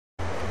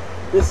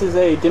This is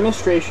a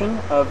demonstration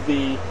of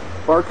the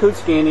barcode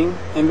scanning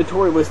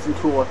inventory listing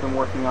tool I've been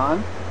working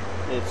on.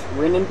 It's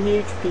written in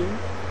PHP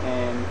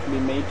and can be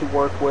made to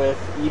work with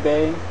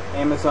eBay,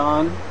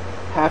 Amazon,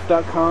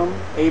 Half.com,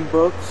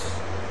 Books,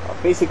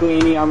 basically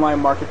any online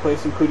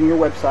marketplace including your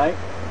website.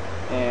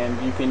 And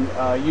you can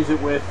use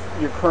it with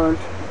your current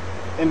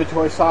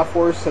inventory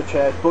software such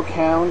as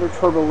Bookhound or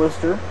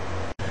TurboLister.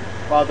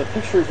 While the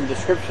pictures and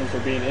descriptions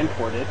are being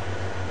imported,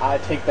 I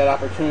take that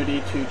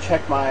opportunity to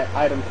check my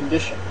item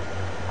condition.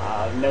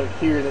 Note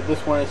here that this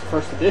one is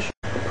first edition.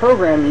 The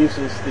program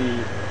uses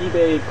the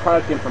eBay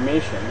product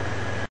information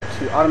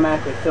to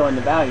automatically fill in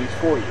the values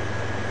for you.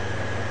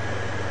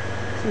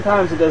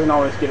 Sometimes it doesn't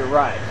always get it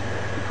right.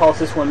 It calls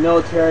this one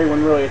military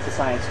when really it's a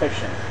science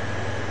fiction.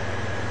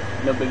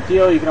 No big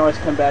deal, you can always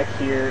come back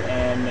here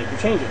and make your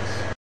changes.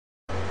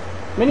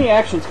 Many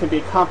actions can be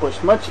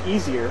accomplished much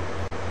easier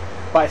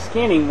by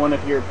scanning one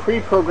of your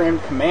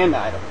pre-programmed command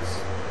items.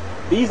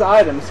 These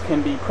items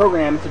can be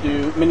programmed to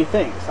do many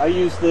things. I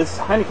use this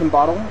Heineken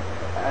bottle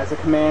as a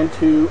command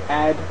to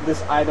add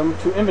this item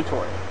to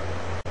inventory.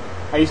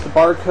 I use the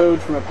barcode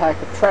from a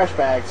pack of trash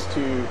bags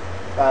to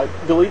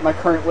delete my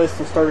current list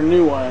and start a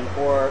new one,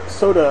 or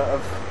soda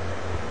of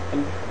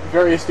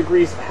various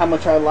degrees of how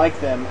much I like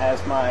them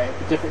as my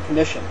different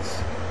conditions.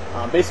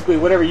 Basically,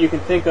 whatever you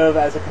can think of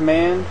as a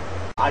command,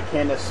 I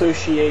can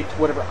associate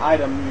whatever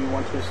item you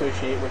want to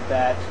associate with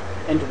that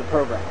into the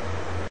program.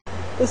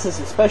 This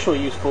is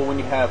especially useful when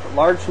you have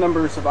large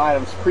numbers of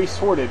items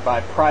pre-sorted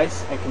by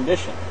price and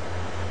condition.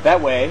 That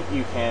way,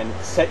 you can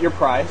set your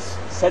price,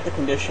 set the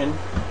condition,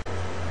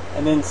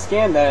 and then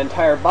scan that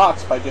entire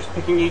box by just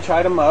picking each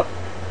item up,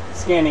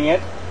 scanning it,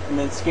 and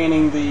then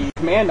scanning the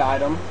command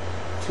item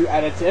to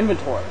add it to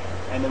inventory.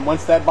 And then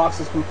once that box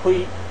is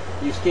complete,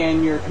 you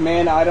scan your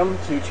command item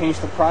to change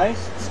the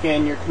price,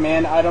 scan your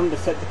command item to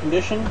set the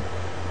condition,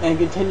 and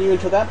continue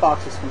until that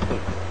box is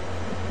complete.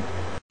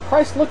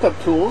 Price lookup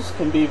tools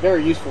can be a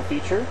very useful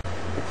feature.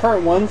 The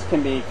current ones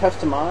can be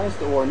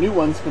customized or new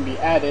ones can be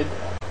added.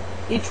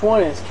 Each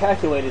one is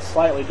calculated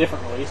slightly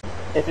differently.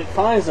 If it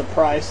finds a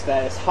price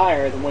that is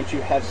higher than what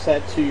you have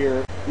set to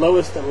your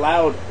lowest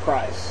allowed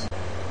price,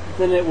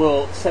 then it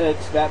will set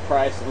it to that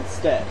price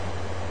instead.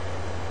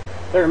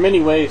 There are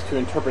many ways to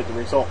interpret the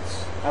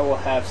results. I will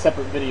have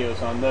separate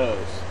videos on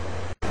those.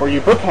 For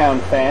you Bookhound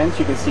fans,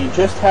 you can see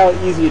just how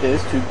easy it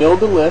is to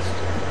build a list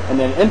and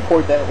then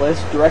import that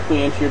list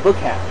directly into your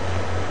Bookhound.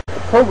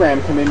 The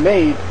program can be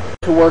made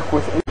to work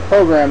with any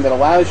program that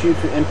allows you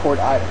to import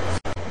items,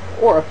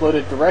 or upload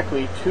it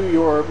directly to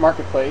your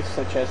marketplace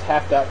such as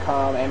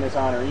Half.com,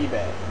 Amazon, or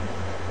eBay.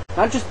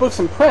 Not just books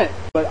in print,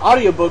 but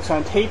audiobooks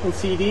on tape and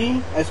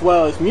CD, as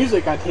well as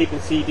music on tape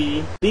and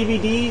CD,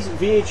 DVDs,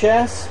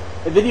 VHS,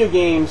 video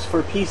games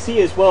for PC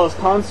as well as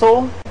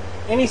console.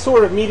 Any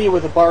sort of media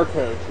with a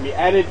barcode can be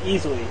added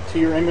easily to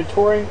your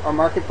inventory or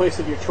marketplace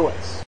of your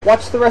choice.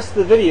 Watch the rest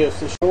of the videos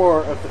to show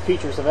more of the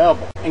features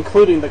available,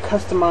 including the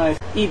customized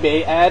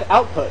eBay ad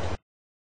output.